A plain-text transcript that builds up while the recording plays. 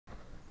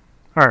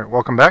Alright,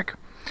 welcome back.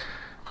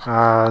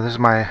 This is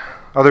my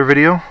other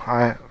video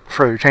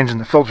for changing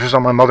the filters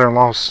on my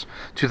mother-in-law's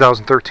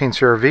 2013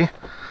 CRV.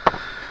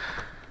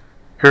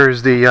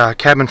 Here's the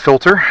cabin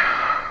filter.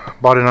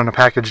 Bought it on a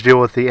package deal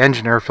with the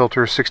engine air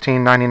filter,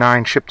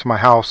 $16.99, shipped to my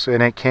house,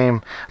 and it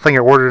came, I think I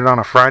ordered it on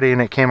a Friday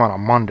and it came on a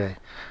Monday.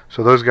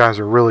 So those guys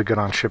are really good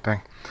on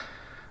shipping.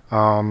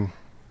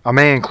 I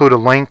may include a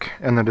link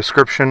in the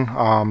description,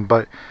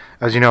 but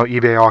as you know,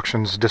 eBay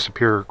auctions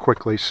disappear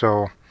quickly,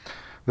 so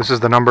this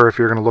is the number if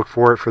you're going to look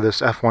for it for this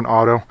F1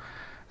 Auto.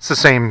 It's the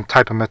same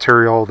type of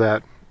material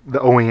that the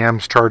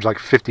OEMs charge like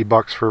 50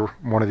 bucks for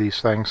one of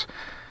these things,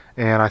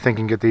 and I think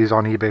you can get these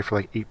on eBay for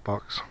like 8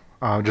 bucks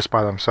just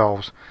by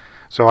themselves.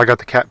 So I got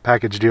the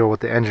package deal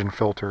with the engine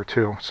filter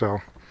too.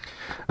 So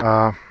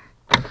what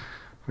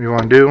you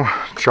want to do,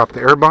 drop the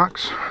air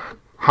box.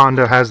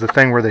 Honda has the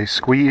thing where they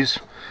squeeze,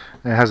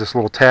 and it has this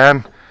little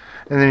tab,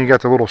 and then you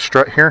got the little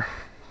strut here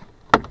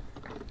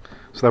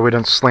so that way it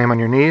doesn't slam on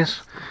your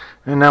knees.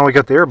 And now we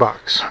got the air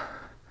box.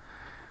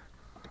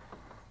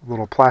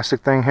 Little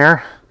plastic thing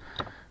here.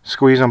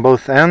 Squeeze on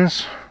both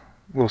ends.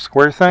 Little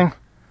square thing.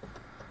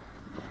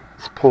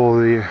 Let's pull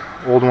the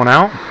old one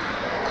out.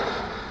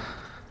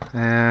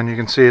 And you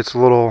can see it's a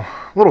little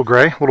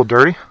gray, a little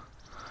dirty.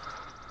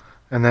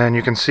 And then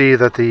you can see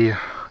that the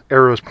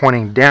arrow is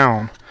pointing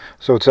down.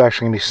 So it's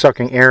actually going to be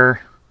sucking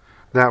air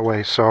that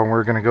way. So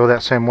we're going to go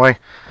that same way.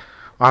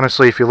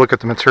 Honestly, if you look at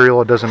the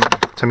material, it doesn't,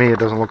 to me, it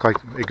doesn't look like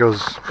it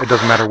goes, it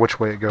doesn't matter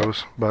which way it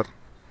goes, but,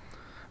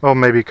 well,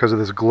 maybe because of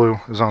this glue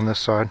is on this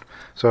side.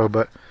 So,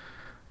 but,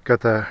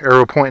 got the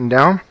arrow pointing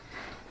down.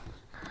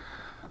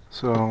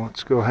 So,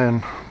 let's go ahead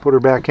and put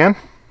her back in.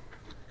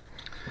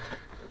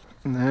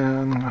 And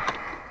then,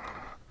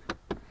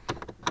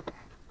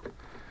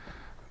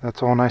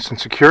 that's all nice and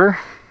secure.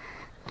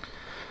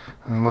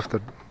 And lift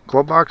the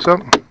glove box up,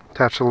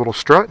 attach the little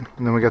strut,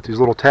 and then we got these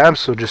little tabs,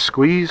 so just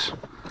squeeze.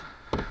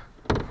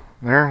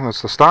 There,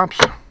 that's the stops.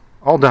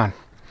 All done.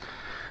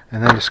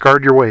 And then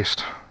discard your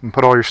waste and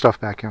put all your stuff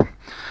back in.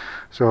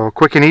 So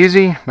quick and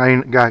easy. Now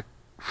you got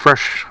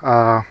fresh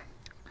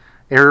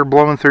air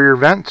blowing through your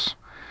vents.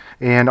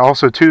 And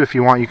also too, if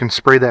you want, you can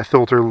spray that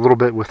filter a little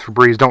bit with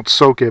Febreze. Don't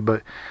soak it,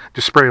 but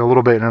just spray it a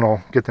little bit and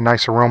it'll get the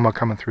nice aroma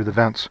coming through the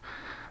vents.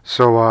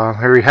 So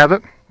there you have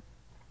it.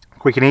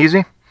 Quick and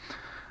easy.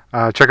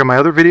 Check out my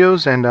other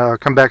videos and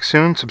come back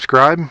soon.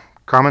 Subscribe.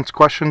 Comments,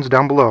 questions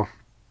down below.